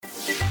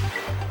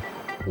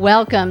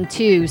Welcome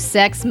to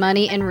Sex,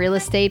 Money, and Real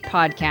Estate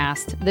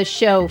Podcast, the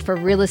show for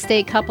real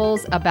estate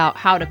couples about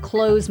how to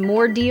close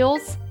more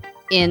deals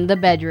in the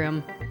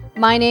bedroom.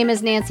 My name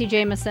is Nancy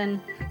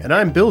Jameson. And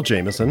I'm Bill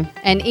Jameson.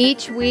 And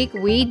each week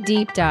we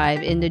deep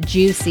dive into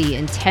juicy,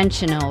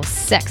 intentional,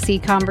 sexy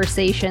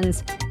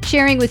conversations,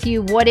 sharing with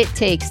you what it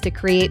takes to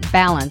create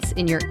balance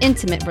in your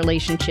intimate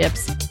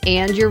relationships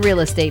and your real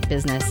estate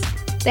business.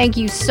 Thank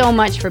you so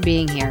much for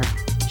being here.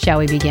 Shall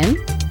we begin?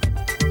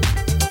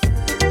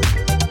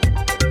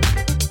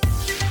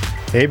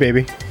 Hey,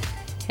 baby.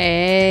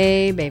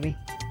 Hey, baby.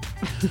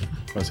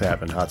 What's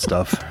happening? Hot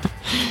stuff.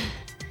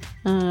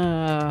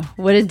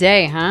 What a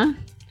day, huh?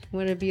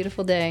 What a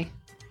beautiful day.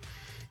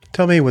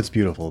 Tell me what's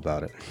beautiful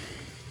about it.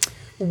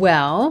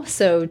 Well,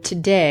 so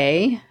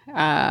today,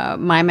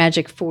 my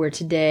magic for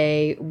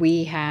today,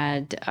 we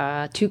had 2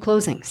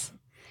 closings.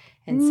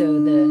 And so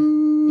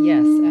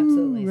yes,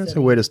 absolutely. That's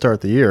a way to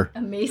start the year.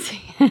 Amazing.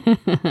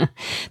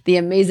 The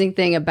amazing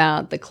thing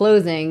about the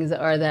closings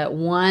are that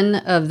one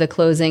of the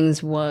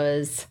closings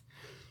was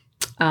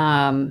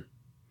our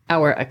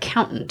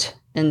accountant.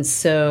 And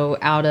so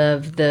out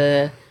of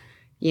the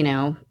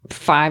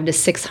 500 to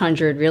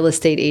 600 real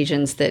estate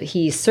agents that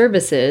he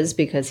services,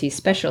 because he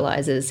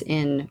specializes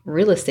in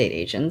real estate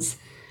agents,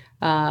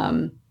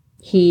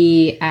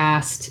 he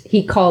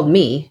called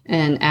me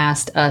and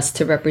asked us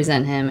to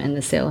represent him in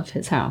the sale of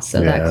his house.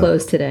 So that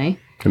closed today.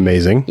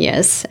 Amazing.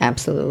 Yes,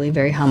 absolutely.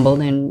 Very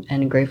humbled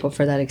and grateful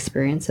for that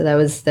experience. So that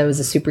was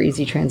a super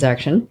easy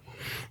transaction.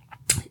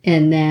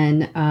 And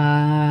then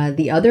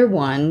the other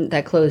one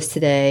that closed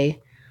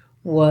today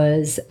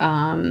was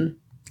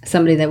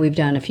somebody that we've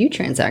done a few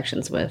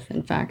transactions with,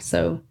 in fact.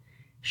 So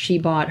she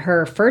bought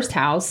her first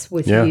house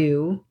with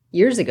you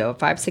years ago,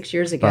 5-6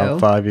 years ago. About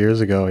 5 years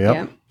ago,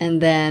 yep.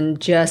 And then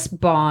just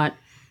bought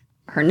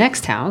her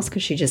next house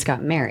because she just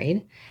got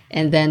married,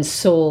 and then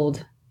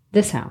sold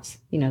this house,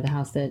 the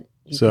house that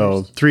you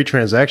So first. 3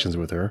 transactions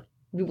with her.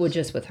 Well,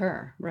 just with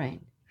her, right.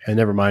 And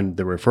never mind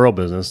the referral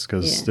business,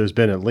 because there's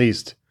been at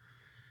least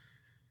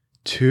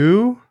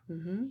 2.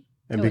 Mm-hmm.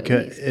 And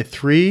because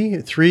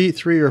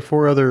three or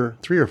four other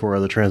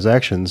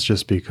transactions,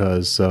 just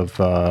because of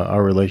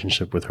our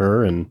relationship with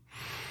her and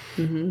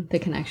the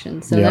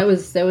connection. So that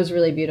was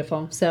really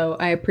beautiful. So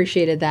I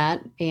appreciated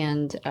that,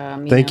 and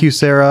thank you,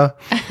 Sarah.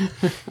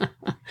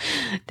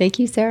 Thank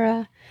you,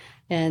 Sarah.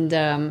 And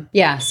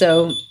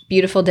so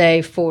beautiful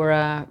day for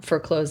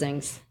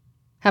closings.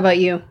 How about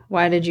you?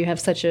 Why did you have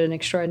such an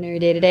extraordinary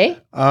day today?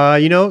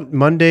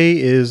 Monday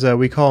is,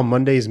 we call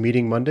Mondays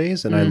meeting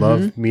Mondays, and I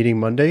love meeting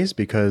Mondays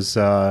because,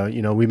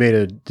 we made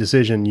a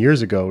decision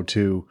years ago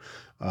to,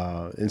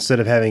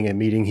 instead of having a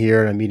meeting here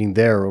and a meeting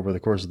there over the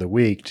course of the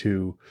week,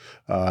 to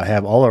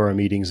have all of our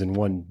meetings in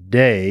one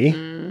day.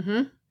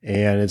 Mm-hmm.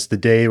 And it's the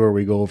day where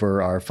we go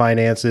over our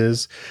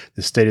finances,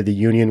 the state of the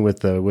union with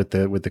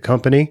the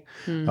company.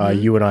 Mm-hmm.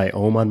 You and I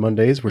own on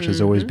Mondays, which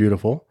is always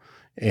beautiful.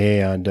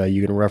 And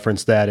you can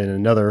reference that in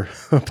another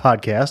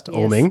podcast,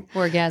 Oming.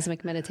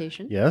 Orgasmic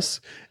meditation.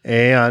 Yes.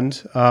 And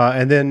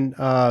then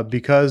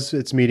because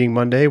it's meeting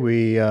Monday,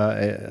 we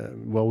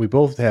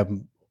both have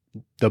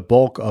the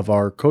bulk of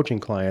our coaching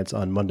clients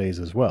on Mondays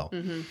as well.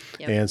 Mm-hmm.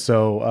 Yep. And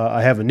so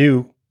I have a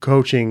new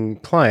coaching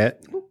client.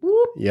 Whoop,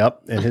 whoop.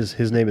 Yep. And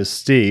his name is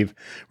Steve,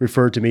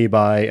 referred to me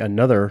by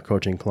another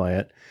coaching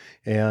client.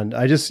 And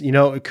I just,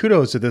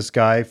 kudos to this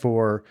guy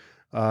for...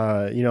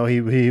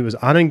 he was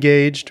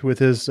unengaged with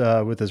his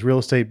real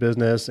estate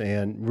business,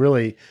 and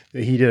really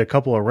he did a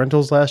couple of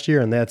rentals last year,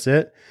 and that's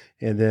it.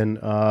 And then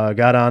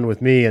got on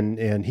with me,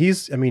 and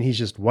he's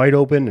just wide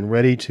open and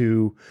ready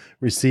to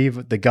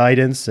receive the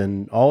guidance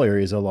in all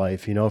areas of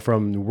life.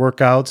 From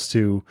workouts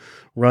to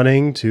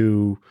running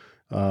to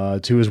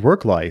his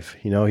work life.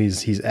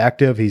 He's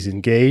active, he's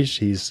engaged,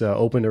 he's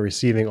open to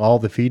receiving all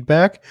the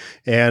feedback.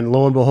 And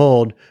lo and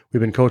behold,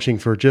 we've been coaching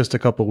for just a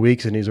couple of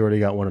weeks, and he's already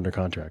got one under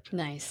contract.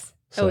 Nice.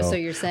 So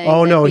you're saying?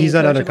 Oh no, he's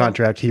not under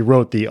contract. He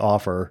wrote the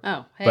offer.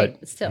 Oh, hey,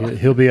 but still,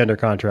 he'll be under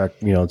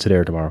contract, today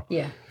or tomorrow.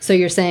 Yeah. So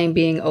you're saying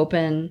being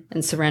open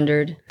and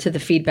surrendered to the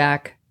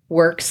feedback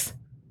works?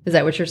 Is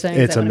that what you're saying?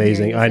 It's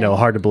amazing. I know.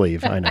 Hard to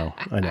believe. I know.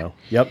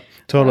 Yep.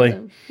 Totally.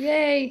 Awesome.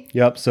 Yay.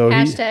 Yep. So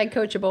hashtag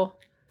coachable.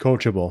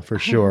 Coachable for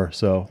sure.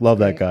 So love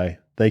that guy.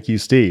 Thank you,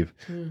 Steve.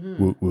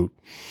 Mm-hmm. Woot woot.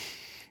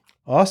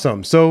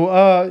 Awesome. So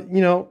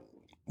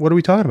what are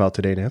we talking about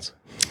today, Nance?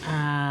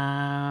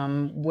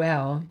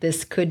 Well,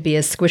 this could be a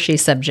squishy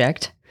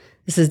subject.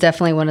 This is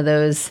definitely one of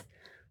those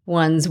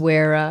ones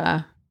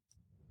where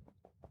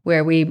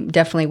we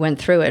definitely went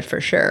through it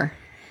for sure.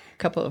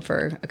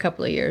 For a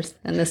couple of years,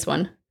 and this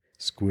one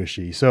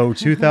squishy. So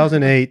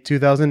 2008,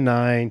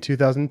 2009,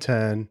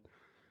 2010.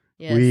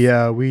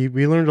 Yes.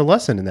 We learned a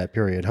lesson in that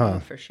period, huh? Oh,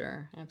 for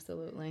sure,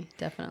 absolutely,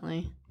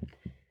 definitely.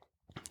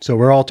 So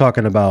we're all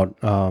talking about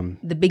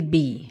the big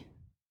B.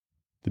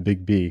 The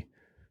big B.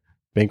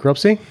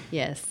 Bankruptcy?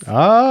 Yes.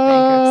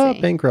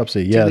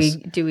 Bankruptcy. Yes.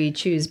 Do we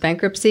choose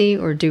bankruptcy,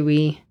 or do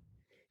we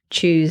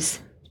choose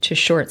to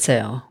short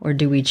sale, or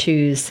do we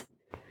choose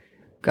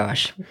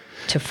gosh,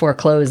 to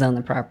foreclose on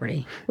the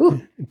property.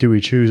 Ooh. Do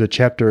we choose a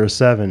chapter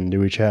 7? Do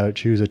we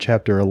choose a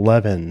chapter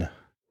 11?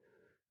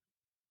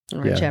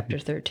 Or chapter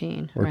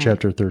 13. Or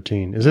chapter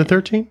 13. Is it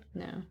 13?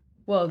 No.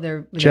 Well,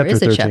 there Chapter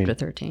is a 13. chapter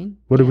 13.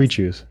 What did we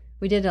choose?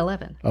 We did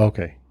 11.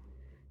 Okay.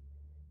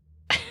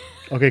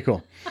 Okay,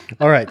 cool.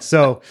 All right.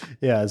 So,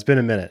 yeah, it's been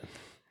a minute.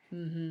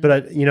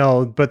 But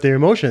but the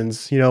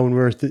emotions, when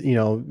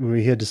when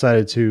we had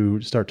decided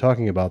to start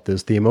talking about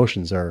this, the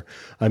emotions are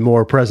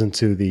more present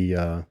to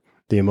the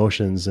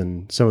emotions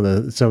and some of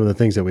the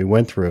things that we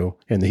went through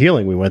and the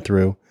healing we went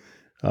through,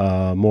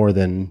 more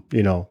than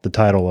the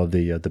title of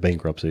the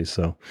bankruptcy.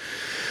 So,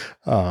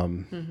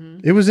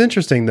 it was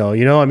interesting though.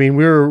 I mean,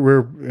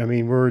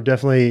 we're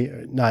definitely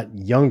not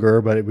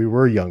younger, but we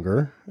were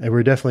younger, and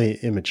we're definitely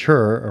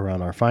immature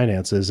around our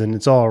finances, and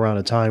it's all around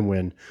a time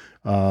when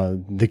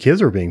the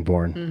kids were being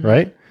born,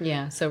 right?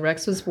 Yeah. So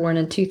Rex was born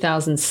in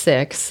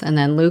 2006, and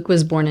then Luke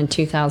was born in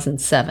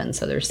 2007.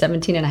 So they're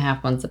 17 and a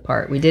half months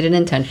apart. We did it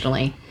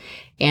intentionally.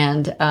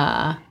 And,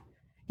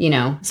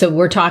 so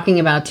we're talking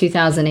about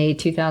 2008,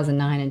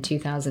 2009, and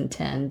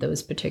 2010,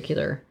 those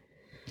particular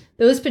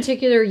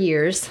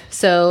years.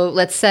 So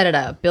let's set it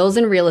up. Bills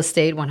in real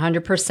estate,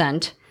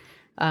 100%.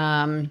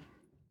 I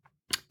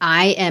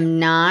am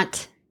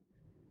not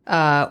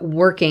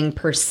working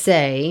per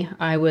se.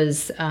 I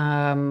was,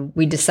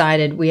 we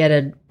decided we had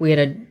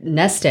a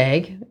nest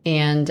egg,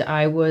 and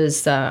I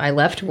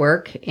left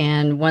work.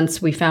 And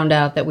once we found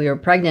out that we were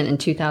pregnant in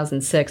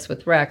 2006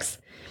 with Rex,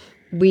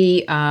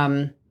 we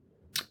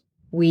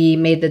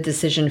made the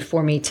decision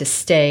for me to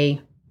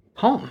stay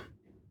home.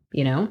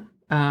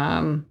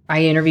 I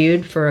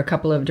interviewed for a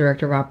couple of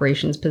director of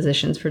operations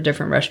positions for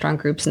different restaurant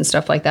groups and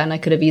stuff like that. And I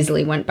could have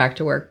easily went back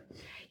to work.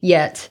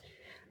 Yet,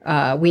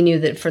 we knew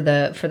that for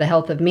the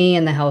health of me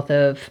and the health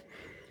of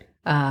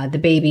the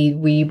baby,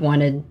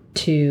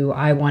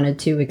 I wanted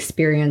to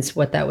experience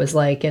what that was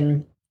like.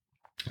 And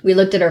we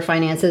looked at our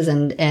finances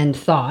and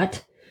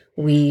thought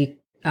we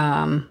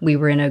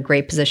were in a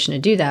great position to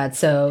do that.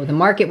 So the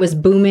market was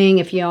booming,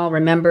 if y'all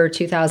remember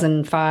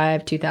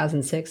 2005,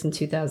 2006, and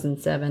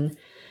 2007.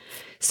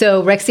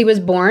 So Rexy was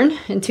born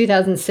in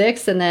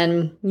 2006, and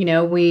then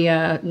we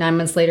 9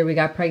 months later we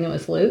got pregnant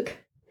with Luke,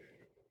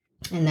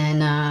 and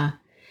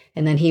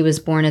then he was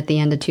born at the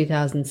end of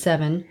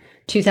 2007.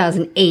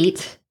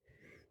 2008,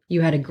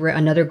 you had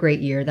another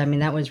great year. I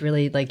mean, that was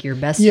really like your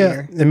best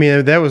year. I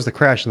mean, that was the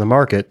crash in the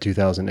market,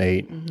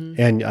 2008,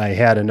 and I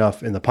had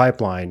enough in the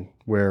pipeline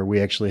where we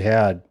actually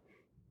had,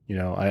 I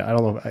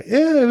don't know.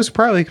 It was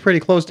probably pretty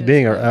close to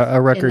being a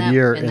record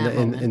year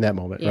in that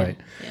moment, right?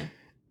 Yeah.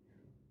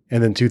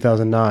 And then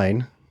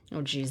 2009.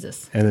 Oh,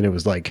 Jesus. And then it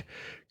was like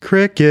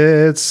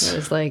crickets. It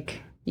was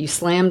like you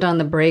slammed on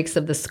the brakes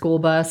of the school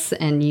bus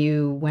and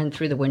you went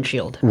through the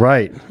windshield.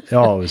 Right.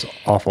 Oh, it was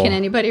awful. Can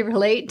anybody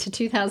relate to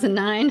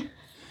 2009?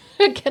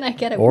 Can I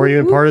get it? Or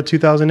even part of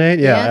 2008?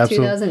 Yeah,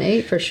 absolutely.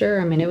 2008 for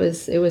sure. I mean, it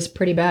was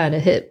pretty bad.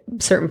 It hit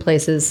certain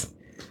places,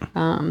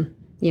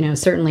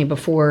 certainly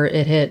before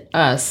it hit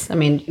us. I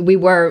mean, we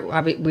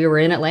were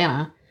in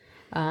Atlanta.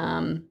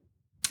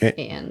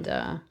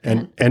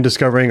 And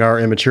discovering our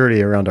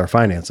immaturity around our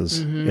finances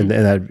in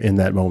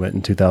that moment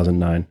in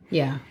 2009.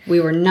 Yeah,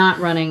 we were not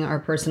running our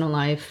personal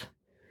life,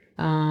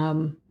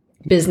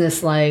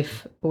 business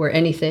life, or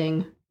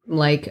anything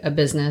like a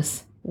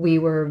business. We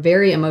were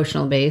very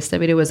emotional based. I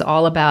mean, it was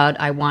all about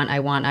I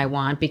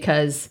want,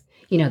 because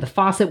the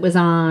faucet was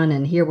on,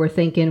 and here we're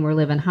thinking we're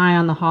living high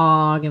on the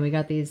hog, and we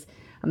got these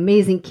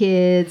amazing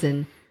kids,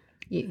 and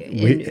I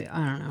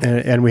don't know.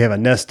 And we have a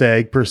nest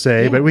egg per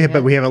se, but we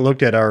haven't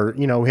looked at our,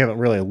 we haven't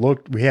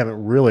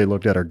really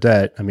looked at our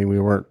debt. I mean, we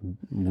weren't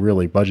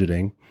really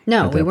budgeting.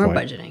 No, we weren't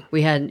budgeting.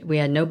 We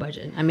had no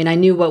budget. I mean, I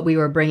knew what we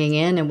were bringing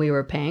in and we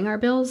were paying our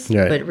bills,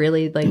 but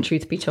really, like,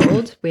 truth be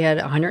told, we had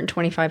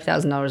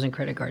 $125,000 in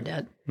credit card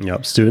debt.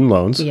 Yep. Student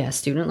loans. Yeah.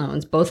 Student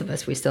loans. Both of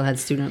us, we still had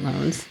student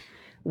loans.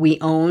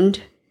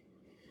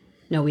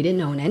 No, we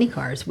didn't own any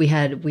cars. We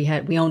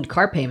owned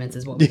car payments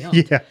is what we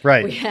owned. Yeah,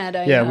 right. We had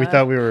we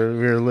thought we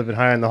were living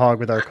high on the hog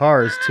with our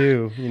cars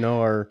too,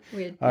 our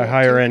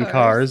higher end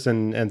cars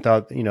and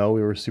thought, we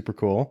were super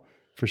cool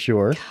for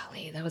sure.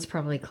 Golly, that was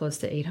probably close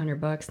to $800,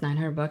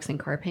 $900 in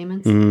car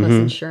payments plus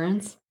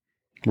insurance.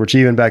 Which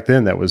even back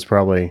then that was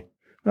probably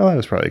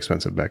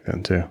expensive back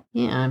then too.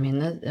 Yeah, I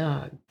mean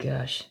oh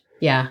gosh.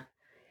 Yeah.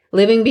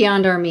 Living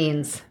beyond our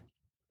means.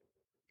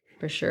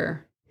 For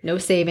sure. No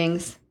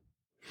savings.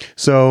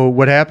 So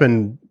what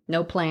happened?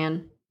 No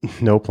plan.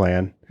 No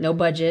plan. No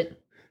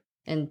budget,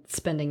 and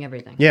spending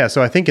everything. Yeah.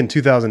 So I think in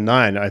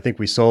 2009, I think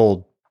we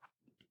sold,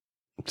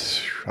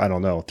 I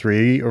don't know,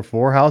 3 or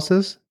 4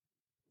 houses.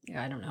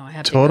 Yeah, I don't know. I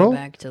have total? To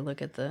go back to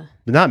look at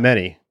Not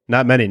many.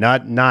 Not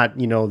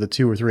the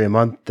 2 or 3 a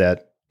month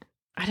that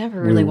I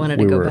never really wanted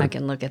to go back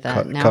and look at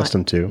that.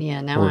 Accustomed to.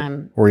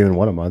 Yeah. Or even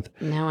 1 a month.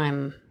 Now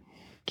I'm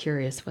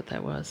curious what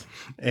that was.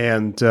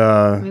 And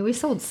I mean, we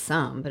sold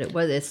some, but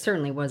it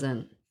certainly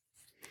wasn't.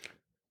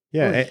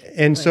 Yeah.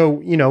 And so,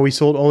 we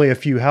sold only a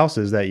few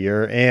houses that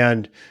year,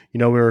 and,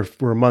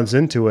 we're months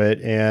into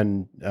it.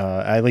 And,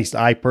 at least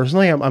I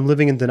personally, I'm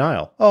living in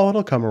denial. Oh,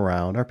 it'll come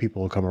around. Our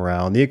people will come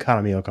around. The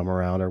economy will come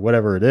around, or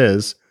whatever it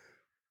is,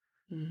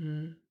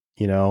 Mm-hmm.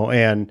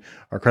 And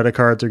our credit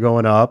cards are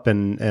going up,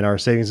 and our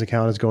savings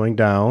account is going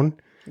down.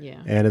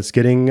 Yeah. And it's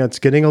getting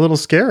a little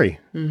scary.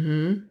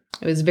 Mm-hmm.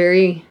 It was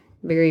very,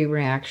 very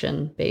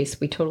reaction based.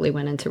 We totally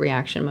went into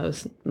reaction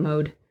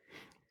mode.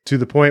 To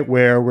the point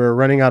where we're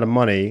running out of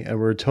money, and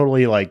we're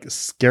totally like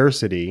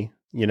scarcity,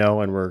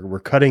 and we're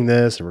cutting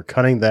this and we're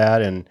cutting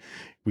that, and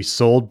we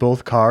sold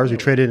both cars. We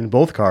traded in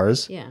both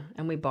cars. Yeah,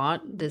 and we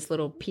bought this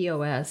little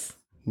POS,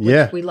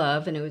 which we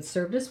love, and it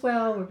served us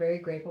well. We're very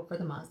grateful for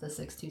the Mazda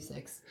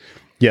 626.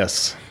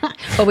 Yes.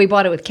 But we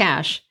bought it with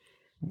cash,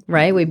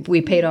 right?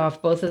 We paid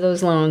off both of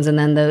those loans, and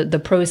then the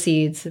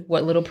proceeds,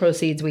 what little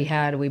proceeds we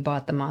had, we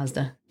bought the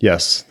Mazda.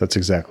 Yes, that's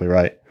exactly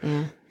right.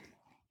 Yeah.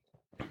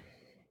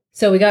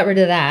 So we got rid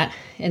of that,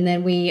 and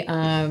then we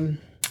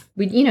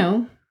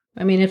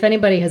if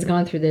anybody has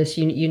gone through this,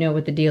 you know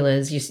what the deal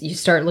is. You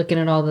start looking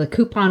at all the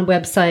coupon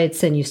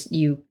websites, and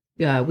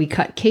we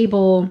cut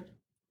cable.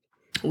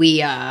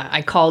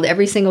 I called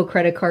every single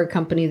credit card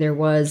company there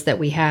was that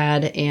we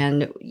had,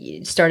 and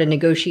started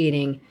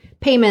negotiating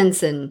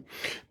payments and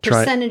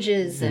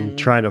percentages and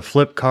trying to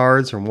flip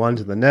cards from one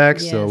to the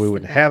next, so we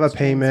wouldn't have a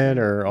payment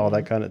or all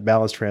that kind of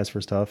balance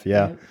transfer stuff.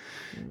 Yeah. Yep.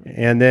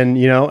 And then,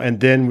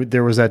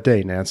 there was that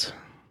day, Nance.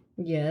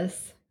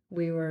 Yes.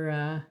 We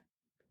were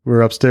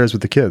upstairs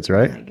with the kids,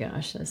 right? Oh my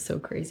gosh, that's so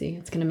crazy.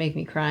 It's going to make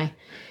me cry.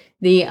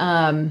 We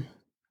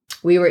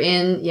were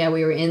in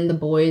the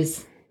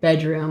boys'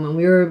 bedroom, and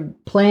we were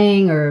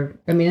playing,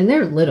 and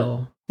they're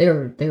little. They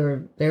were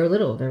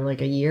little. They were like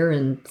a year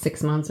and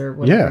 6 months or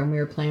whatever. Yeah. And we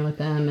were playing with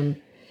them,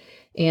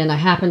 and I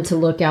happened to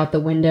look out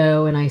the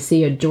window, and I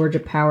see a Georgia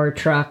Power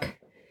truck,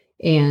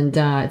 and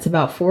it's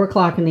about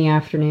 4:00 in the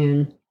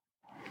afternoon.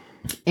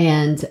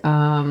 And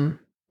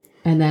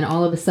then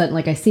all of a sudden,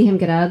 like, I see him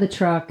get out of the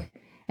truck,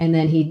 and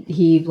then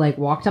he like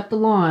walked up the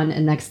lawn,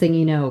 and next thing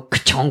you know,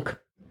 ka-chonk.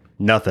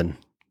 Nothing.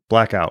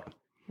 Blackout.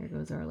 There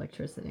goes our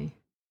electricity.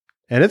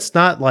 And it's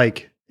not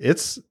like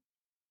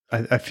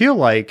I feel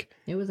like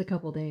it was a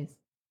couple days.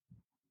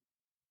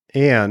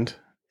 And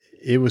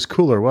it was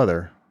cooler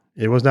weather.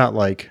 It was not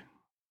like,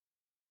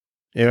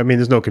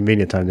 there's no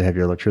convenient time to have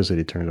your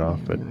electricity turned off,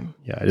 but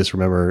yeah, I just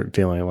remember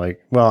feeling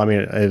like, it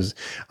was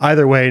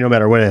either way, no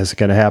matter when it's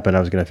going to happen, I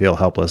was going to feel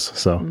helpless.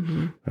 So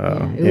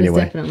it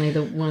was definitely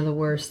one of the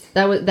worst.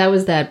 That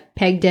was that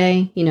peg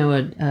day.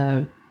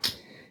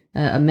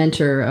 A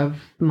mentor of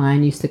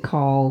mine used to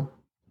call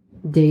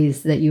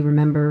days that you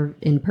remember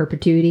in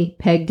perpetuity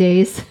peg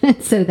days.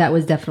 So that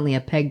was definitely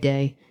a peg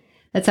day.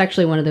 That's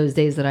actually one of those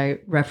days that I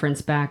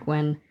reference back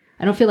when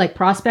I don't feel like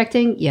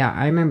prospecting. Yeah,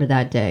 I remember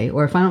that day.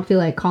 Or if I don't feel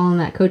like calling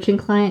that coaching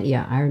client,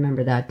 yeah, I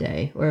remember that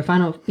day. Or if I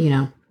don't,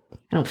 I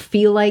don't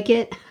feel like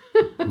it.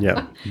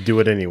 Yeah,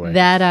 do it anyway.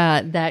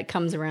 That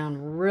comes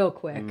around real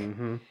quick.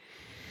 Mm-hmm.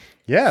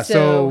 Yeah,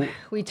 so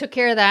we took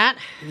care of that.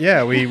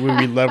 Yeah, we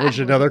leveraged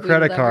another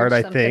credit card,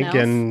 I think, else.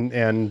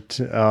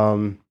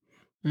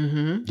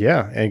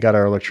 and got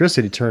our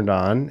electricity turned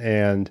on,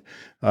 and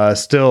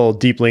still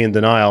deeply in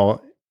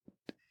denial,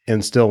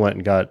 and still went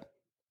and got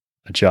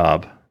a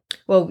job.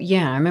 Well,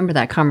 yeah, I remember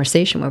that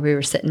conversation where we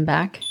were sitting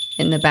back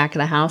in the back of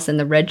the house in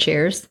the red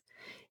chairs,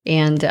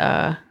 and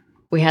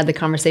we had the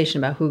conversation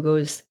about who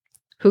goes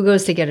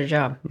to get a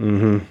job.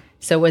 Mm-hmm.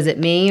 So was it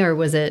me, or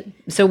was it?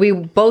 So we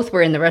both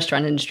were in the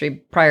restaurant industry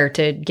prior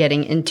to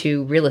getting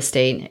into real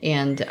estate,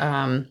 and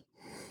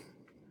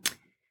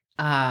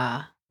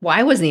I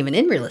wasn't even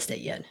in real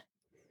estate yet.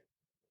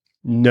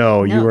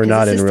 No, you were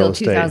not in real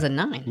estate.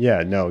 2009.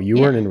 Yeah, no, you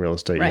weren't in real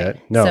estate yet.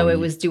 No. So it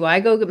was, do I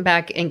go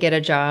back and get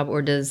a job,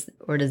 or does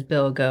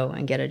Bill go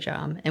and get a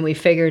job? And we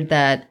figured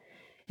that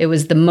it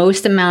was the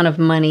most amount of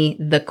money,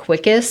 the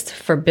quickest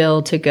for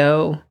Bill to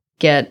go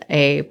get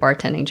a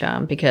bartending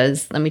job,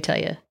 because let me tell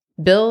you,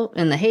 Bill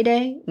in the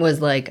heyday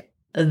was like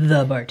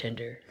the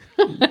bartender.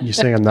 You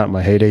saying I'm not in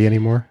my heyday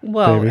anymore?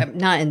 Well, baby?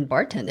 Not in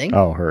bartending.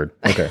 Oh, heard.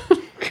 Okay.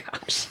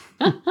 Gosh.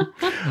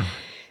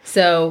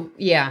 So,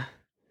 yeah.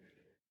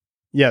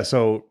 Yeah,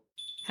 so...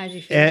 How'd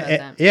you feel about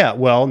that? Yeah,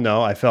 well,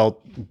 no, I felt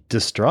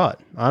distraught.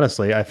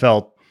 Honestly, I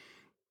felt...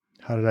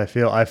 How did I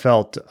feel? I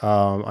felt...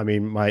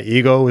 my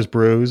ego was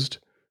bruised.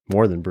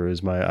 More than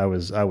bruised. I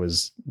was...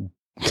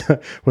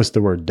 what's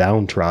the word?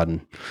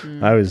 Downtrodden.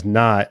 I was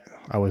not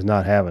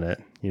having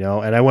it,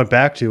 and I went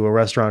back to a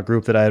restaurant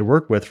group that I had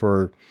worked with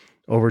for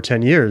over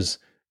 10 years,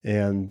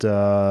 and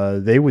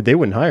they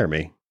wouldn't hire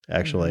me,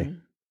 actually.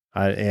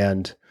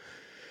 Mm-hmm.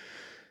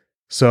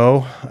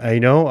 So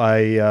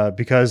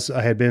because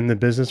I had been in the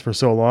business for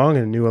so long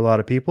and knew a lot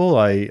of people,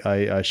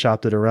 I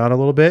shopped it around a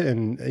little bit,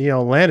 and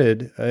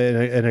landed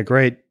in a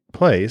great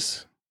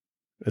place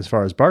as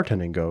far as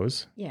bartending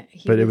goes. Yeah,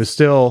 he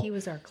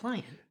was our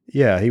client.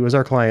 Yeah, he was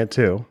our client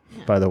too.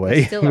 Yeah, by the way,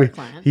 he's still our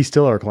client. He's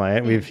still our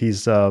client. Yeah.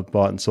 He's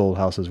bought and sold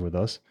houses with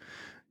us,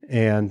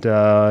 and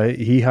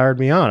he hired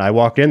me on. I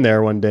walked in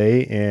there one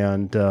day,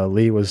 and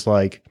Lee was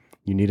like,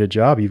 you need a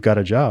job, you've got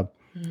a job,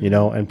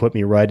 and put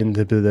me right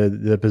into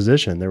the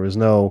position. There was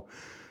no,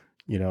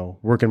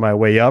 working my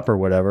way up or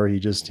whatever.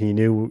 He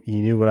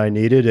knew what I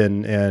needed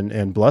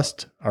and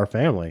blessed our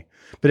family.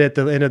 But at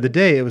the end of the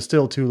day, it was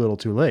still too little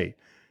too late.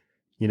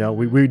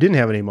 We didn't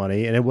have any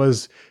money, and it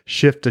was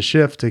shift to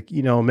shift to,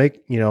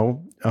 make,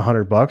 $100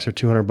 or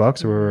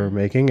 $200 we were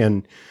making,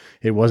 and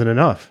it wasn't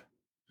enough.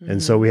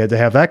 And so we had to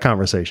have that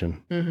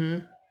conversation. Mm-hmm.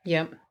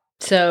 Yep.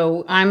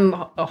 So I'm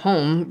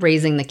home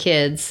raising the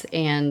kids,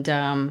 and,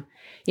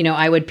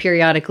 I would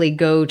periodically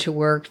go to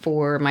work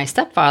for my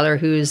stepfather,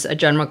 who's a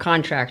general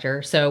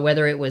contractor. So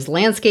whether it was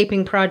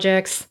landscaping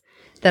projects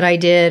that I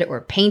did,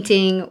 or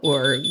painting,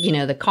 or,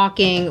 the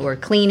caulking or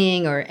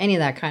cleaning or any of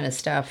that kind of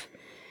stuff,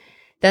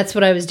 that's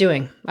what I was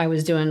doing. I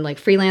was doing like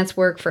freelance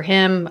work for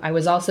him. I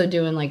was also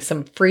doing like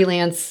some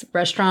freelance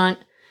restaurant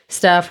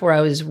stuff where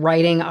I was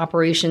writing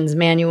operations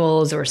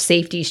manuals or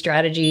safety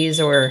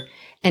strategies or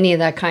any of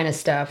that kind of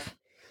stuff.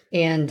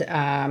 And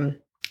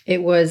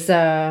it was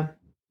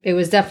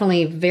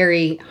definitely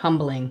very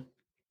humbling,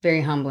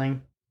 very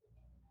humbling.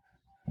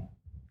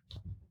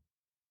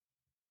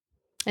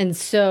 And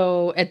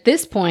so at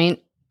this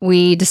point,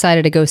 we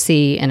decided to go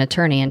see an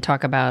attorney and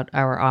talk about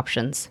our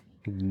options.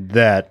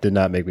 That did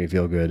not make me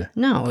feel good.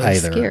 No, it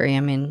was scary.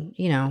 I mean,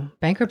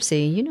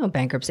 bankruptcy,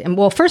 bankruptcy. And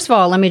well, first of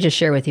all, let me just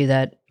share with you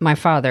that my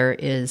father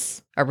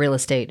is a real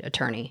estate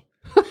attorney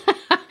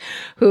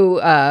who,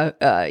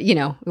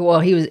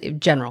 he was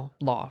general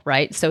law,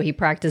 right? So he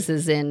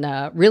practices in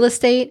real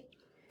estate,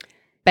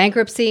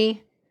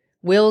 bankruptcy,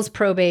 wills,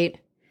 probate,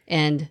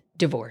 and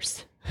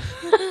divorce.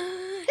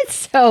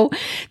 So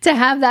to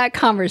have that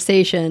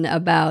conversation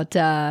about,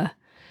 our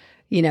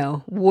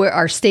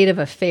state of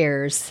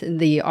affairs,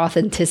 the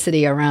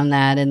authenticity around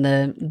that, and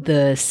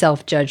the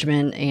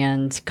self-judgment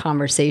and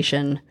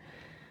conversation.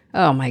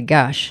 Oh my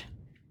gosh.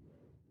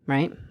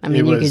 Right? I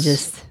mean,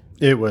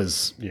 It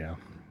was, yeah.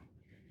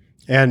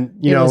 And,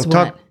 it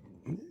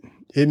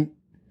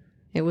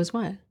was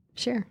what?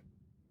 Sure.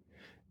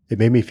 It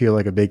made me feel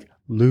like a big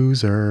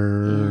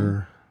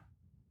loser.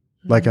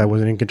 Yeah. Like I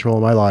wasn't in control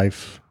of my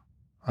life.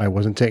 I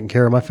wasn't taking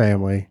care of my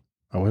family.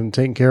 I wasn't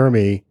taking care of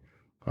me.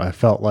 I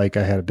felt like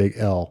I had a big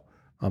L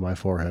on my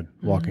forehead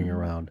walking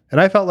around. And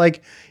I felt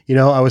like,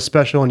 I was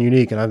special and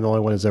unique, and I'm the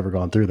only one that's ever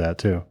gone through that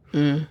too.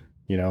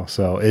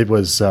 So it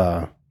was,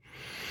 I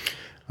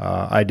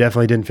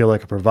definitely didn't feel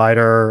like a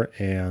provider,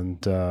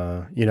 and,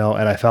 and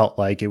I felt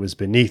like it was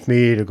beneath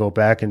me to go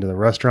back into the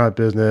restaurant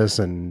business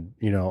and,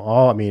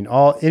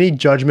 any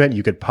judgment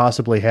you could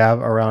possibly have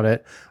around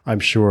it. I'm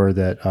sure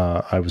that,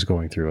 I was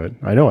going through it.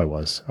 I know I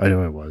was,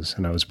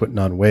 and I was putting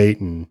on weight,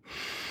 and,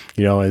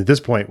 at this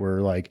point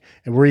we're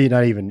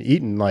not even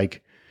eating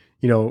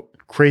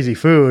crazy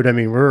food. I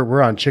mean,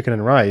 we're on chicken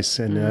and rice,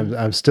 and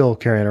I'm still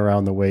carrying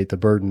around the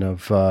burden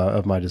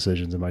of my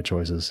decisions and my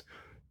choices,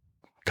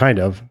 kind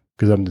of,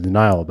 because I'm in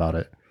denial about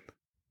it.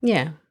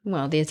 Yeah.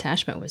 Well, the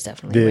attachment was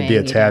definitely the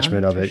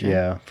attachment of it. Sure.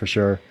 Yeah, for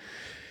sure.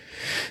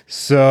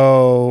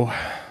 So,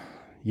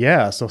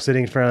 so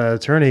sitting in front of an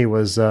attorney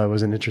was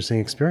an interesting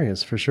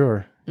experience for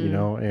sure.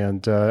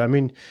 And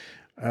and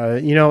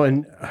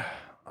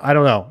I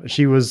don't know.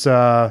 She was.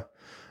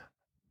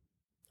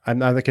 I'm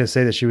not going to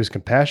say that she was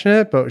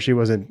compassionate, but she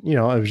wasn't. It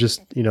was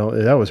just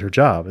that was her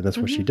job, and that's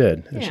what she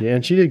did.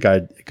 And she did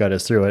guide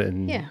us through it,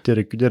 and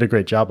did a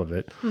great job of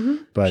it.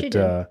 But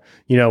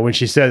when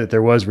she said that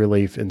there was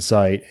relief in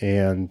sight,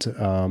 and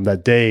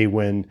that day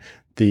when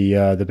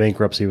the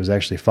bankruptcy was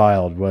actually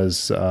filed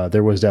was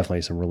there was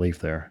definitely some relief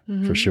there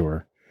for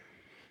sure.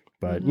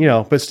 But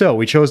but still,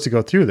 we chose to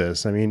go through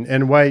this. I mean,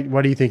 and why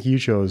do you think you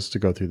chose to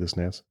go through this,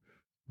 Nance?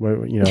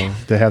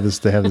 To have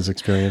this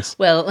experience?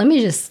 Well, let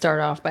me just start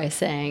off by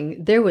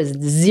saying there was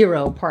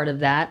zero part of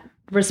that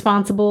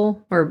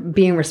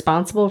being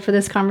responsible for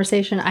this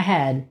conversation.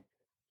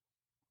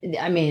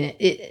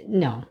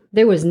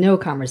 There was no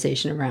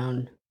conversation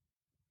around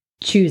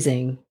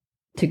choosing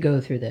to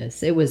go through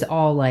this. It was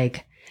all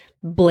like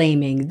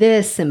blaming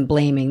this and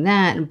blaming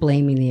that and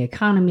blaming the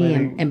economy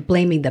and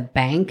blaming the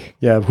bank.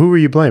 Yeah. Who were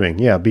you blaming?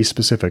 Yeah. Be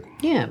specific.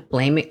 Yeah.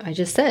 I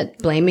just said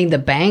blaming the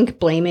bank,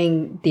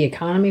 blaming the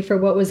economy for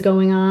what was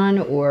going on,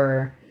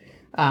 or,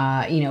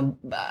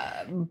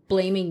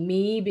 blaming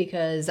me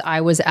because I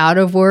was out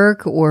of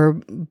work,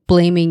 or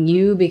blaming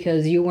you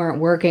because you weren't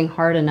working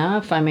hard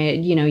enough. I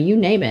mean, you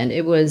name it.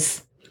 It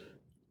was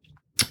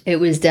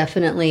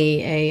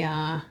definitely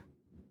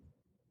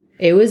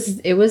it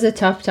was a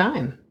tough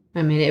time.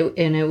 I mean,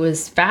 it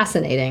was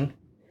fascinating.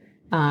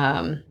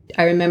 I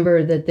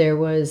remember that there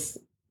was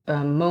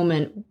a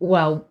moment,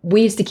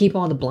 we used to keep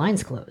all the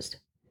blinds closed.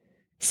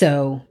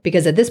 So,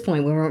 because at this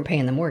point we weren't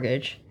paying the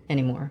mortgage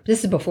anymore.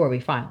 This is before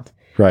we filed.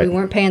 Right. We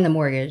weren't paying the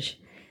mortgage,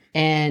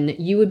 and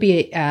you would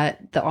be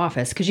at the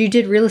office because you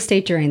did real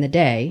estate during the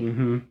day,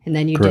 and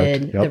then you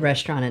did the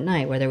restaurant at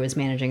night, whether it was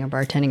managing or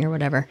bartending or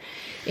whatever.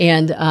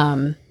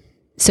 And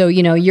so,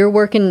 you're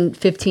working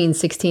 15,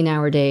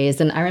 16-hour days.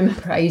 And I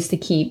remember I used to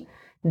keep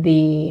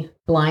the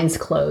blinds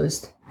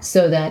closed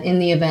so that in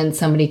the event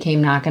somebody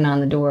came knocking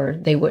on the door,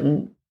 they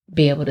wouldn't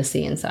be able to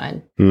see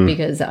inside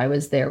because I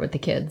was there with the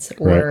kids.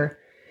 Or,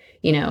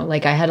 you know,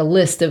 like I had a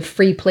list of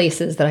free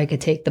places that I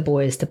could take the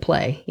boys to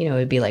play. You know,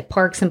 it'd be like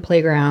parks and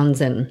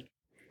playgrounds, and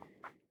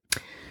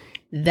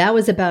that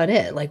was about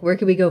it. Like, where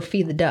could we go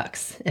feed the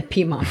ducks at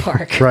Piedmont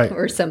Park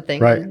or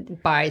something,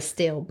 and buy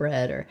stale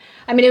bread? Or,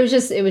 I mean, it was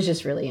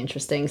just really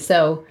interesting.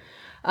 So,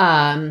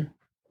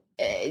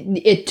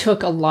 it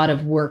took a lot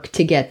of work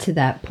to get to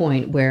that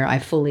point where I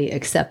fully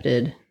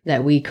accepted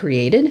that we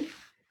created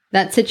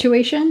that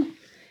situation.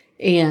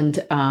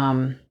 And,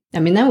 I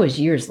mean, that was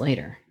years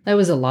later. That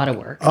was a lot of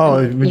work. Oh,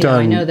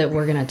 I know that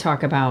we're going to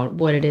talk about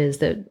what it is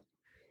that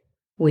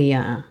we,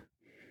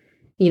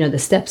 you know, the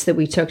steps that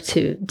we took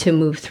to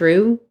move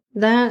through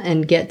that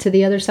and get to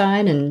the other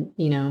side, and,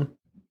 you know,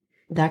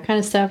 that kind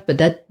of stuff. But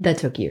that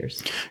took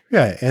years.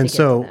 Yeah. And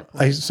so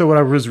what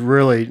I was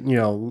really, you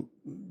know,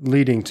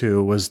 leading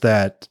to was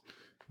that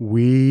for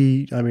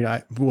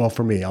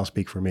me, I'll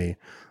speak for me.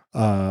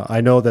 I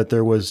know that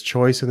there was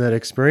choice in that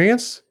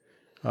experience,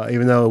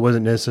 even though it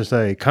wasn't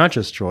necessarily a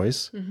conscious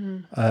choice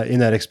in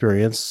that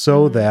experience,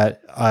 so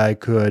that I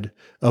could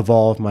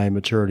evolve my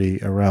maturity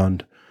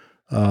around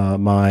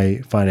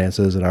my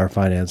finances and our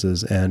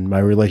finances and my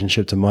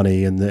relationship to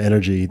money and the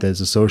energy that's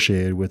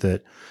associated with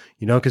it.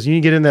 You know, because you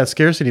get in that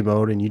scarcity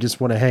mode and you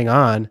just want to hang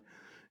on,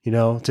 you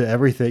know, to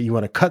everything. You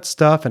want to cut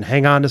stuff and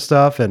hang on to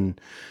stuff. And,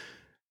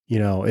 you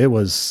know, I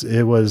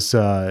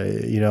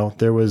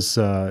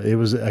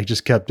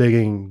just kept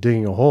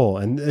digging a hole.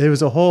 And it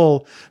was a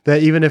hole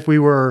that even if we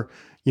were,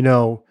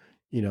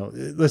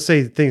 let's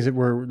say things that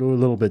were a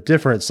little bit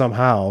different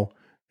somehow,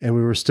 and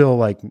we were still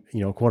like,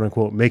 quote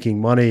unquote, making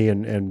money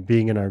and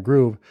being in our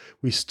groove,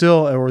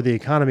 or the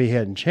economy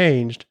hadn't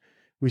changed,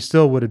 we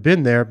still would have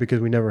been there because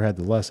we never had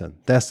the lesson.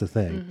 That's the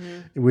thing.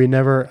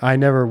 I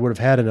never would have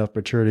had enough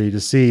maturity to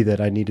see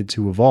that I needed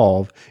to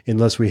evolve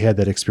unless we had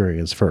that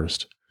experience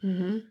first.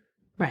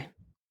 Right.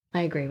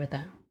 I agree with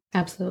that.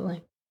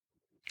 Absolutely.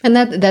 And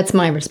that's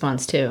my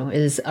response too,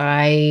 is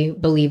I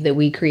believe that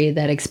we created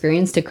that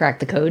experience to crack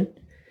the code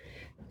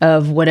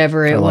of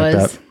whatever it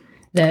was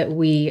that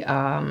we,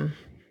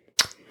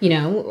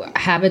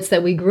 habits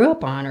that we grew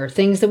up on, or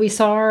things that we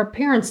saw our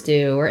parents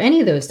do, or any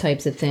of those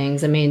types of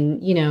things. I mean,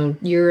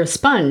 you're a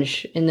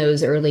sponge in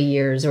those early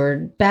years,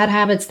 or bad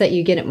habits that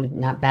you get,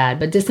 not bad,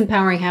 but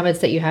disempowering habits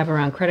that you have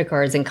around credit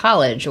cards in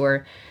college,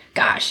 or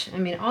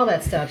all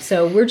that stuff.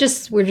 So we're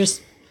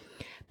just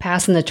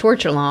passing the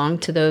torch along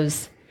to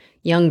those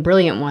young,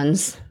 brilliant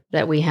ones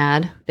that we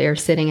had. They're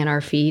sitting at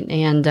our feet.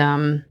 And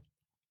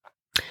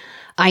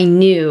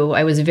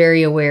I was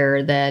very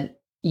aware that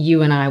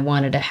you and I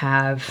wanted to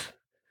have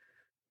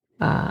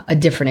a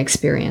different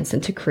experience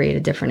and to create a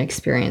different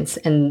experience.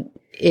 And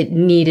it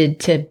needed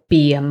to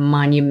be a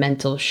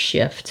monumental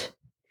shift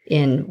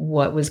in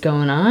what was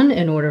going on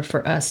in order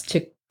for us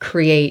to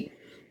create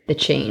the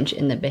change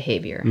in the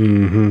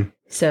behavior.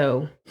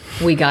 So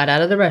we got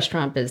out of the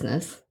restaurant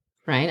business,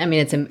 right? I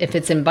mean, if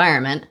it's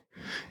environment.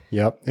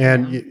 Yep.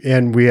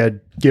 And we had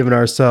given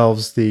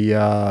ourselves the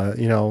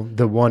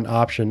one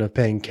option of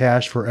paying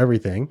cash for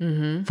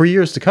everything for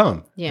years to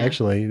come. Yeah.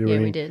 Actually.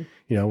 We did.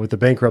 With the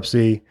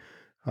bankruptcy,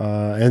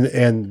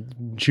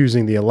 and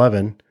choosing the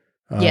 11,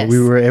 we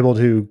were able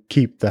to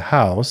keep the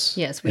house.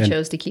 Yes, we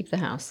chose to keep the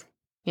house.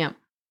 Yeah.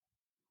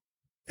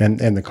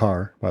 And the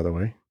car, by the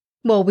way.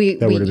 Well, that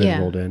would have been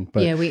rolled in.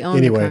 But we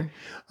owned the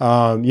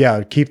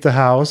car. Keep the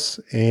house,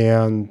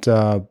 and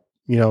but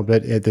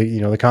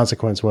the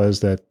consequence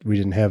was that we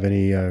didn't have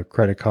any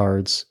credit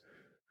cards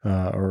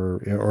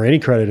or any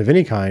credit of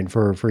any kind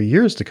for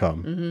years to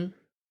come.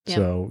 Yep.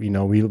 So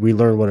we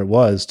learned what it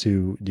was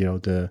to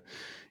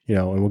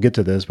and we'll get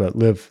to this, but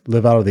live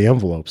out of the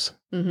envelopes.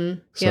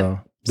 So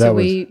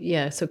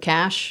so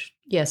cash.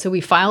 Yeah. So we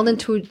filed in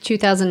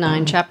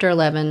 2009, Chapter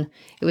 11.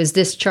 It was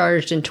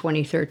discharged in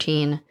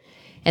 2013.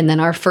 And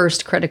then our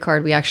first credit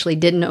card, we actually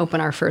didn't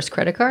open our first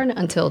credit card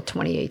until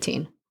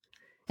 2018.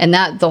 And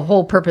the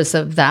whole purpose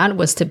of that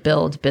was to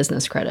build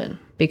business credit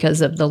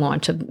because of the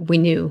launch of, we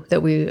knew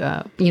that we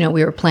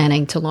were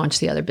planning to launch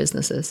the other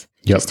businesses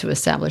just to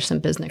establish some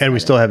business credit. And we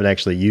still haven't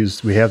actually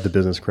we have the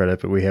business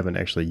credit, but we haven't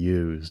actually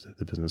used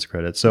the business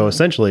credit. So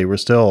essentially we're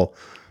still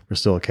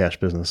a cash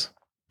business.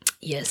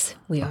 Yes,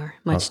 we are,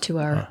 much to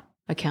our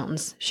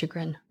accountant's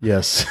chagrin.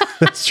 Yes,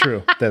 that's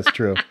true. That's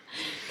true.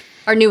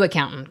 Our new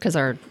accountant, because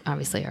our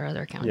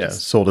other accountant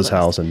sold his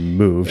house and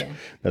moved. Yeah.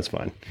 That's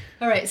fine.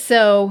 All right,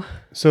 so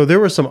there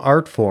were some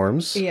art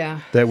forms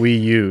that we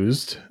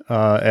used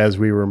as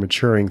we were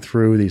maturing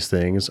through these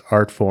things.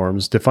 Art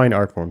forms. Define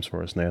art forms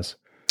for us, Naz.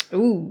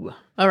 Ooh.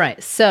 All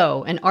right.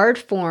 So an art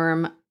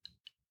form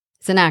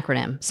is an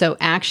acronym. So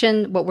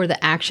action. What were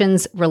the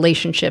actions,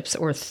 relationships,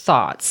 or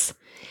thoughts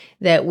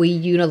that we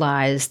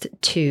utilized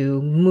to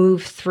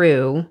move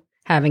through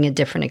having a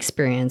different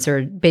experience?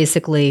 Or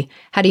basically,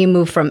 how do you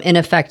move from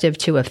ineffective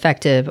to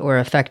effective, or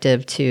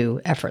effective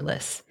to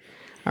effortless?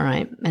 All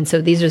right. And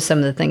so these are some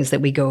of the things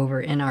that we go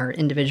over in our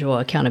individual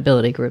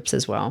accountability groups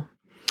as well.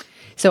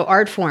 So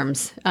art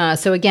forms.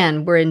 So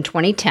again, we're in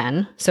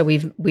 2010. So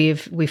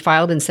we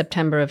filed in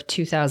September of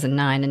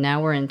 2009, and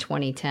now we're in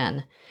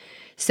 2010.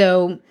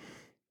 So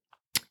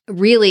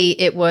really,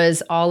 it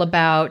was all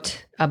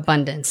about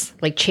abundance,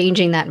 like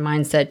changing that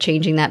mindset,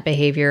 changing that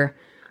behavior.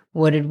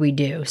 What did we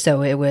do?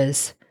 So it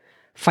was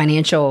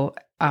financial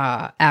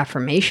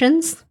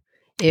affirmations.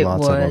 It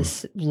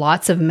was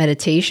lots of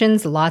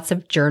meditations, lots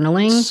of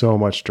journaling. So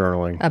much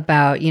journaling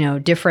about,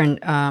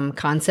 different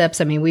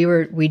concepts. I mean,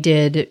 we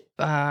did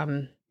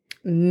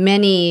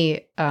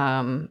many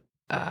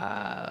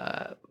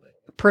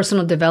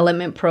personal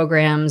development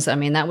programs. I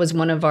mean, that was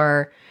one of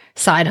our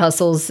side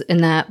hustles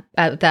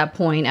at that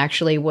point,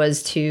 actually,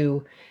 was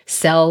to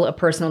sell a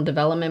personal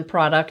development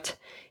product.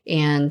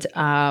 And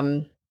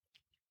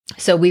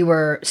so we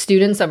were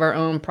students of our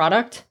own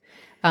product.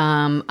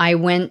 I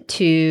went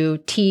to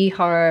T.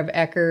 Harv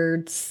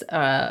Eckert's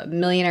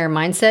Millionaire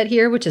Mindset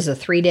here, which is a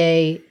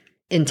 3-day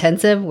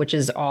intensive, which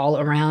is all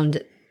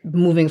around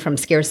moving from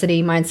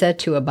scarcity mindset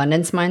to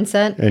abundance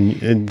mindset.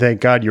 And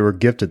thank God you were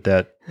gifted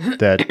that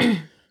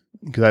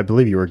because I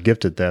believe you were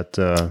gifted that.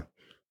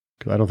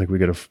 I don't think we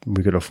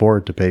could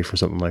afford to pay for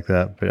something like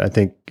that, but I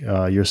think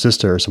your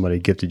sister or somebody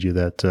gifted you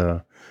that.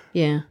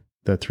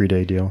 That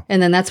 3-day deal.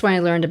 And then that's when I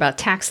learned about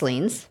tax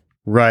liens.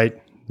 Right.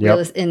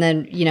 Yep. And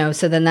then,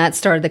 so then that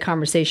started the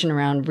conversation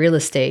around real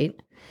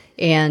estate.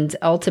 And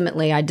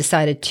ultimately, I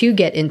decided to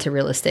get into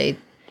real estate.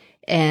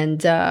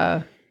 And,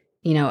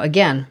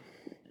 again,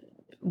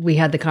 we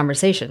had the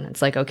conversation.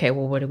 It's like, okay,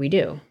 well, what do we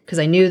do? Because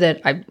I knew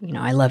that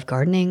I love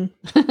gardening.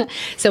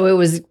 So it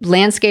was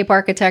landscape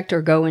architect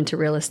or go into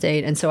real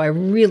estate. And so I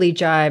really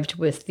jived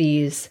with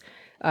these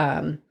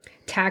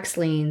tax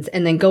liens.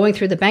 And then going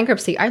through the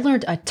bankruptcy, I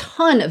learned a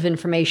ton of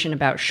information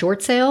about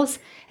short sales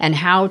and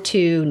how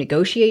to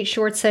negotiate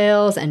short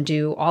sales and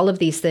do all of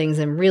these things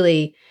and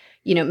really,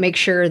 make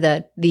sure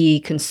that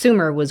the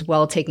consumer was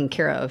well taken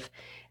care of.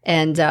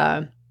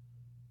 And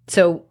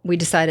so we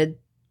decided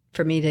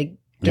for me to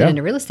get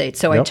into real estate.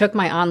 So I took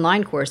my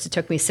online course. It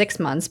took me 6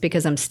 months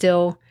because I'm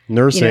still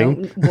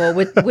nursing,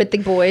 with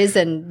the boys,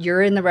 and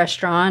you're in the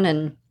restaurant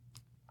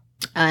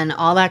and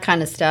all that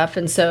kind of stuff.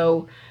 And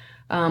so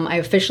I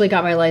officially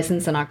got my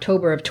license in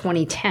October of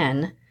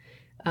 2010.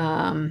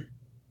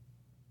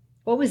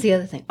 What was the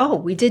other thing? Oh,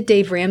 we did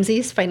Dave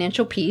Ramsey's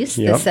Financial Peace,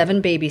 the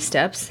 7 baby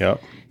steps.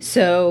 Yep.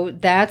 So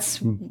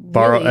that's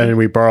and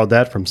we borrowed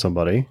that from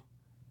somebody.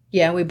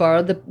 Yeah, we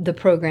borrowed the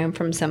program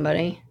from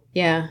somebody.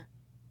 Yeah.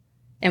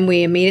 And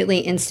we immediately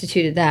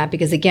instituted that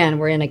because, again,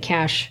 we're in a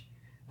cash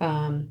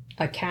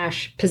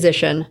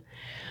position.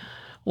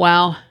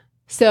 Wow.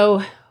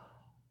 So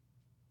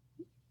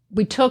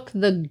we took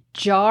the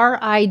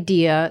jar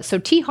idea. So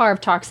T.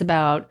 Harv talks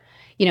about,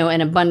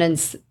 an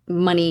abundance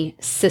money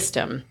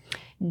system,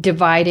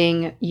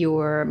 dividing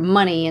your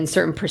money in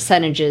certain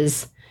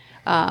percentages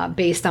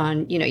based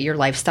on, your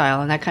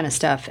lifestyle and that kind of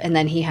stuff. And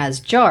then he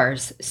has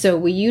jars. So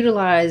we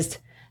utilized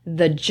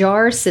the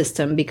jar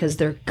system because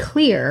they're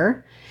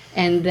clear.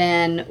 And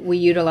then we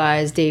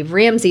utilized Dave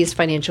Ramsey's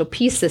Financial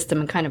Peace system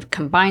and kind of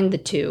combined the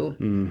two.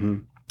 Mm-hmm.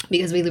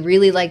 Because we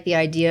really like the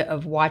idea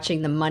of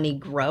watching the money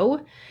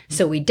grow.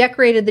 So we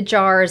decorated the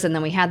jars, and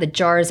then we had the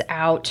jars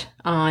out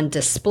on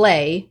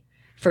display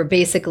for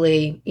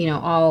basically,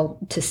 all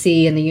to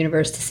see in the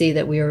universe to see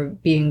that we were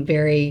being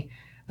very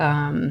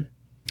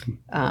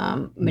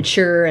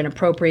mature and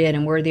appropriate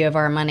and worthy of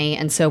our money.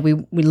 And so we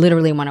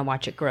literally want to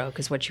watch it grow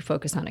because what you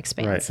focus on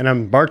expands. Right. And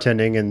I'm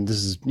bartending, and this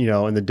is,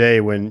 in the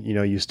day when,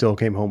 you still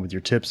came home with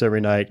your tips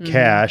every night,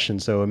 cash.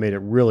 And so it made it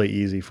really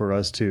easy for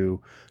us to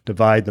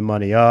divide the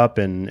money up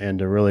and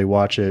to really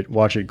watch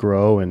it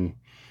grow. And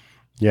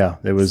yeah,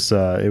 it was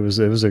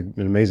an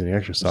amazing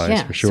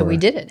exercise for sure. So we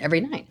did it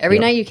every night. Every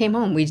night you came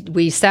home,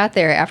 we sat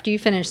there after you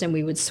finished, and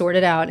we would sort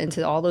it out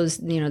into all those,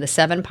 the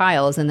 7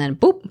 piles, and then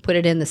boop, put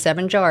it in the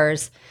 7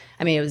 jars.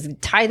 I mean, it was a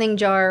tithing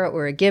jar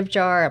or a give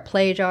jar, a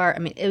play jar. I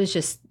mean, it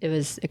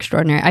was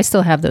extraordinary. I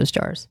still have those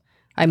jars.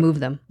 I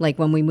moved them. Like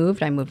when we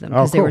moved, I moved them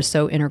because they were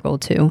so integral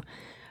to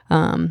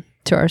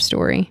our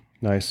story.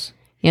 Nice.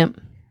 Yep.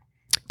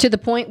 To the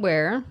point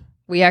where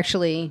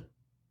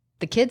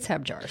the kids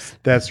have jars.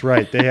 That's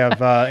right. They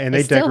have, and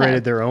they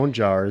decorated their own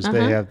jars.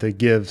 They have the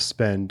give,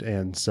 spend,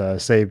 and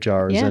save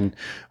jars. Yeah. And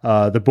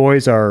the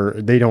boys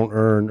they don't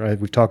earn,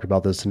 we've talked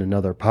about this in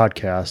another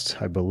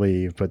podcast, I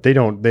believe, but they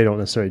don't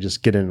necessarily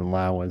just get an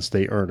allowance.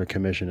 They earn a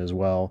commission as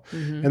well.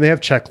 Mm-hmm. And they have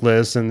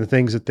checklists and the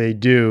things that they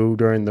do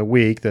during the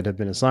week that have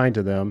been assigned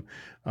to them.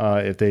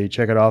 If they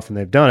check it off and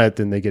they've done it,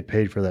 then they get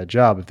paid for that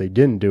job. If they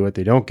didn't do it,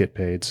 they don't get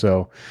paid.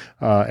 So,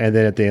 and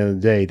then at the end of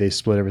the day, they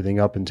split everything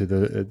up into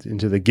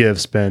the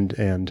give, spend,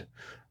 and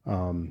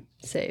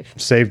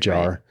save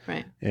jar.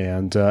 Right.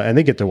 And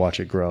they get to watch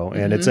it grow.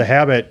 And it's a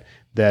habit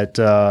that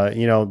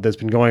that's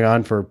been going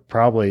on for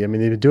probably. I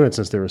mean, they've been doing it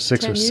since they were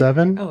 6 or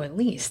 7. Oh, at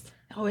least.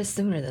 Oh, it's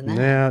sooner than that.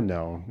 Yeah,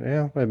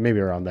 no, maybe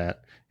around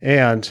that.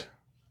 And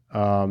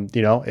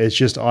It's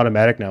just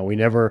automatic now. We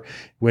never,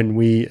 when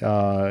we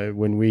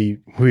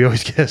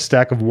always get a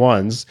stack of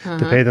ones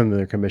to pay them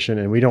their commission,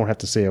 and we don't have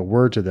to say a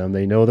word to them.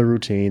 They know the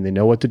routine, they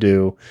know what to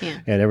do,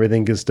 and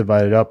everything gets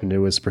divided up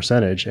into its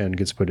percentage and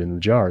gets put in the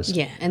jars.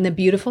 Yeah. And the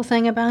beautiful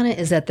thing about it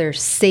is that they're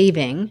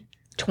saving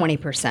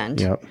 20%.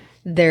 Yep.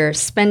 They're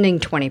spending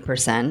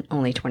 20%,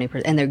 only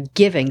 20%, and they're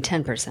giving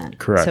 10%.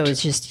 Correct. So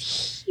it's just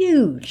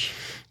huge.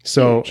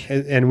 So,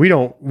 and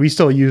we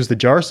still use the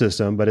jar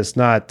system, but it's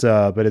not,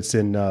 but it's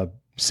in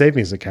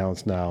savings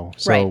accounts now.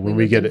 So right. when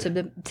we get it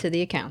to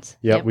the accounts.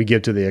 Yep. We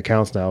give to the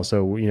accounts now.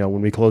 So,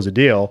 when we close a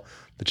deal,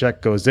 the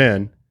check goes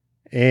in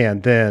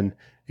and then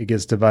it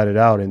gets divided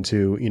out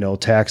into,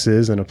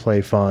 taxes and a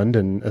play fund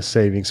and a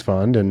savings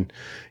fund and,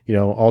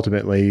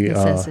 ultimately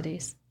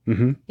necessities.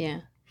 Yeah.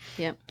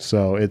 Yep.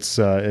 So it's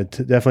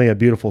definitely a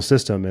beautiful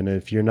system. And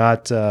if you're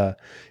not,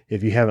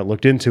 if you haven't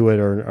looked into it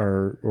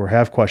or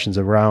have questions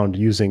around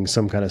using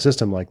some kind of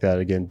system like that,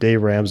 again,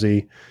 Dave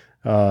Ramsey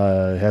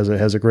has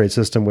a great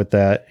system with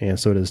that, and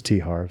so does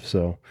T-Harv.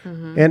 So,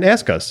 and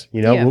ask us.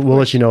 We'll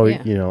let you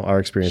know, our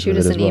experience Shoot with it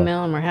us as an well.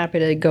 email, and we're happy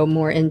to go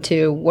more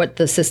into what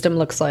the system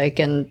looks like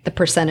and the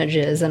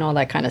percentages and all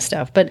that kind of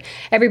stuff. But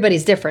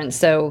everybody's different,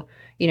 so.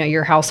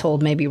 Your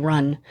household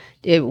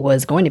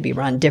was going to be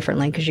run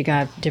differently because you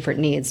got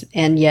different needs.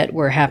 And yet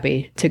we're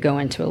happy to go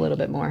into a little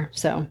bit more.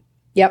 So,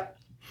 yep.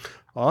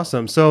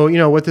 Awesome. So,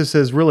 what this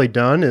has really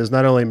done is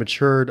not only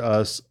matured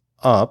us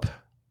up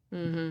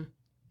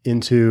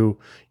into,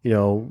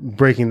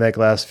 breaking that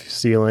glass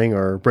ceiling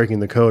or breaking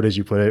the code, as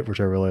you put it,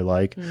 which I really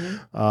like.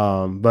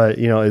 But,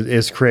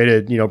 it's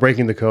created,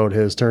 breaking the code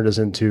has turned us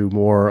into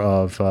more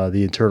of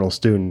the internal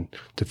student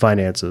to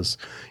finances,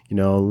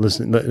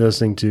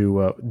 listening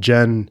to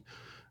Jen.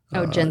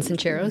 Jen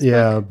Sincero's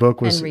book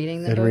was, and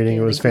reading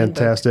it was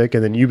fantastic.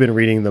 And then you've been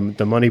reading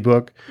the money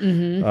book.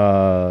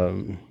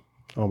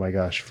 Oh my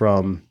gosh,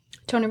 from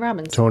Tony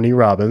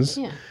Robbins.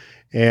 Yeah.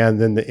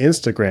 And then the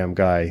Instagram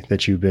guy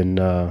that you've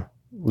been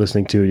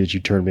listening to, that you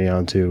turned me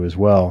on to as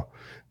well,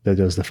 that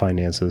does the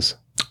finances.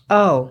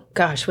 Oh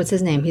gosh, what's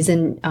his name? He's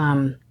in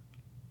oh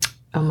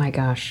my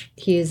gosh,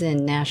 he is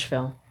in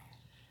Nashville.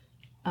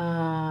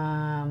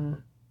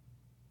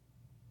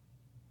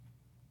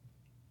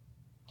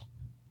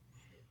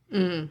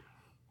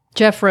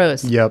 Jeff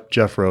Rose. Yep,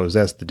 Jeff Rose,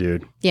 that's the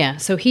dude. Yeah,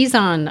 so he's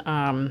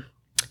on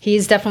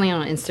he's definitely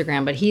on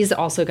Instagram, but he's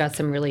also got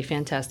some really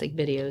fantastic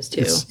videos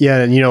too.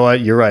 And you know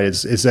what? You're right.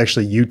 It's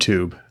actually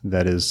YouTube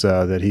that is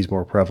that he's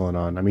more prevalent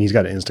on. I mean, he's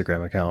got an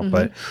Instagram account,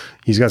 but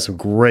he's got some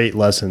great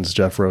lessons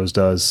Jeff Rose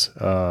does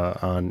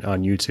on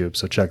YouTube.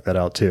 So check that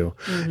out too.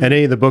 And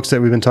any of the books that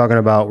we've been talking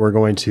about, we're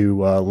going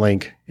to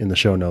link in the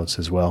show notes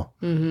as well.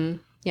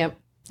 Yep,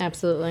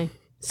 absolutely.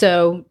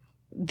 So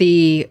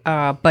the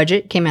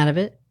budget came out of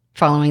it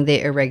following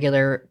the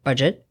irregular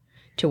budget.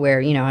 To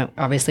where,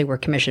 obviously we're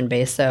commission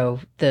based, so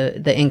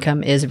the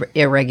income is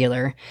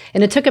irregular.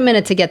 And it took a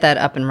minute to get that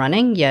up and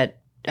running,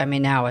 yet, I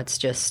mean, now it's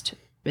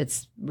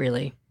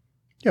really.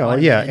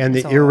 And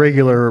the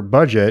irregular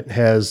budget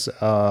has,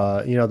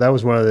 that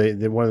was one of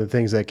the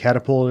things that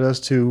catapulted us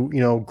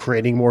to,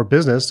 creating more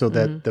business so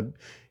that the,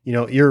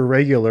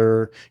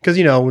 irregular, because,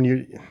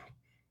 when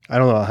I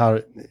don't know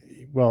how,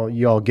 well,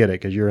 you all get it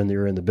because you're in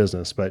the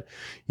business, but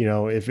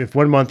if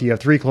 1 month you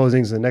have 3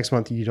 closings and the next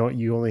month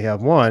you only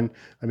have 1,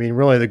 I mean,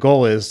 really the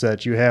goal is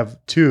that you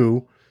have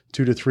 2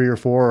 to 3 or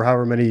 4 or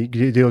however many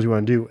deals you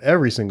want to do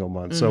every single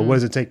month. So what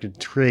does it take to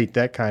create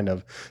that kind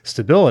of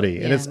stability?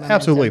 And it's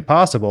absolutely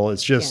possible.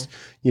 It's just,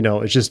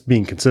 it's just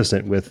being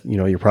consistent with,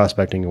 your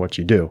prospecting and what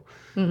you do.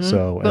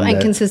 So,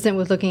 and consistent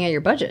with looking at your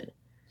budget.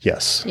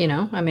 Yes.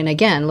 I mean,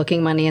 again,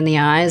 looking money in the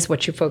eyes,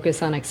 what you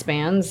focus on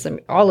expands,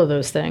 all of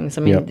those things.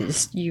 I mean,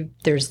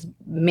 there's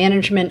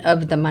management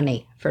of the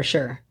money for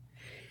sure.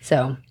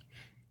 So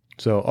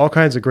all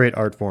kinds of great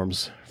art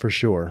forms for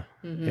sure.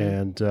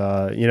 And,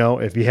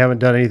 if you haven't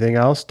done anything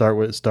else, start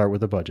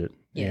with a budget.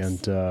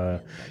 Yes.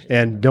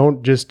 And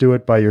don't just do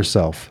it by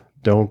yourself.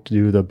 Don't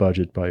do the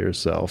budget by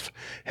yourself.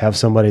 Have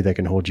somebody that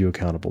can hold you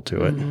accountable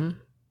to it.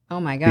 Oh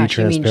my gosh,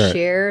 you mean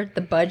share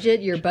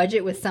your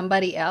budget with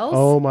somebody else?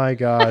 Oh my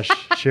gosh,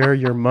 share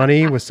your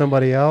money with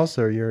somebody else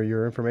or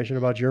your information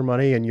about your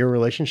money and your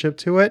relationship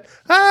to it.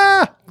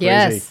 Crazy.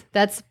 Yes,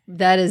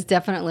 that is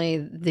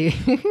definitely the,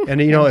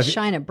 and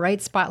shine a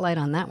bright spotlight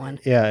on that one.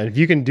 Yeah, and if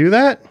you can do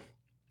that,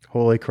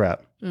 holy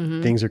crap,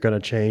 things are going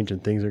to change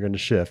and things are going to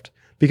shift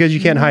because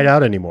you can't hide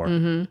out anymore,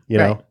 you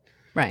know?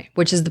 Right,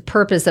 which is the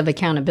purpose of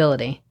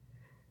accountability.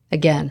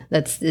 Again,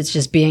 it's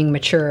just being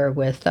mature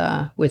with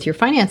your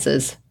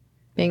finances.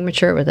 Being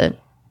mature with it.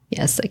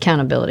 Yes,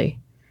 accountability,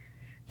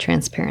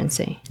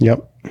 transparency.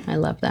 Yep. I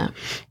love that.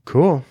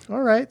 Cool.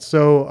 All right.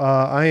 So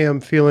I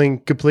am feeling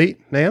complete,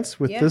 Nance,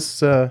 with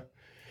this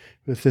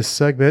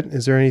segment.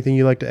 Is there anything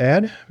you'd like to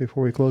add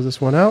before we close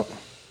this one out?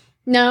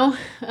 No.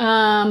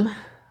 I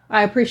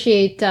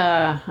appreciate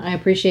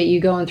you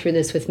going through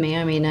this with me.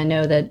 I mean, I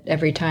know that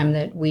every time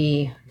that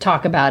we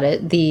talk about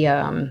it, the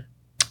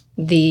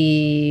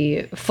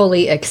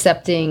fully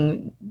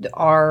accepting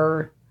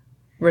our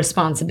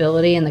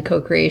responsibility and the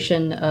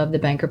co-creation of the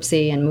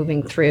bankruptcy and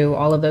moving through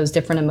all of those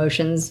different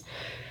emotions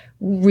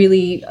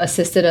really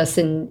assisted us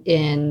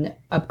in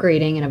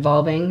upgrading and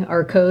evolving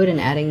our code and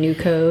adding new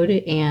code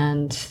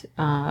and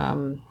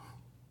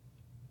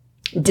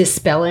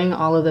dispelling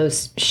all of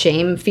those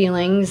shame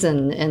feelings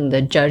and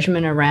the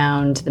judgment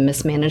around the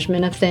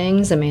mismanagement of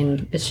things. I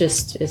mean,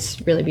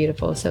 it's really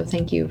beautiful. So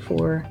thank you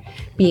for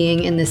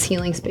being in this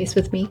healing space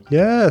with me.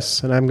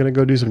 Yes. And I'm going to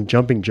go do some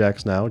jumping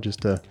jacks now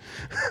just to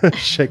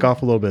shake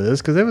off a little bit of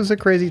this because it was a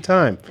crazy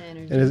time.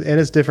 And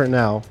it's different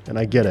now. And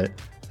I get it.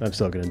 I'm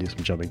still going to do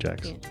some jumping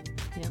jacks.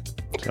 Yeah.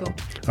 So, Cool.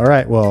 all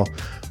right. Well,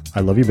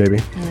 I love you, baby.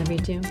 I love you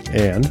too.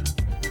 And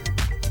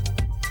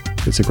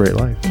it's a great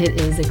life.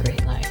 It is a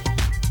great life.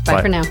 Bye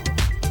for now.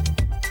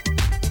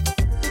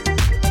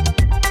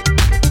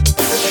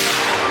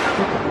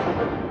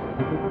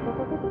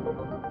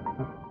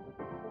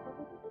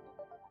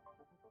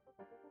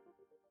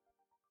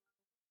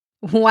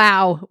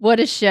 Wow, what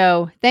a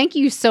show. Thank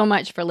you so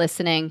much for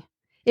listening.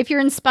 If you're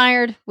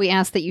inspired, we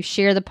ask that you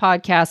share the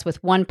podcast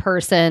with one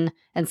person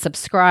and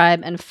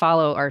subscribe and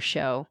follow our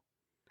show.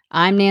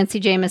 I'm Nancy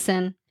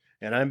Jameson.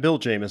 And I'm Bill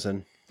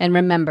Jameson. And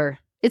remember,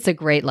 it's a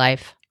great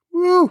life.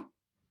 Woo!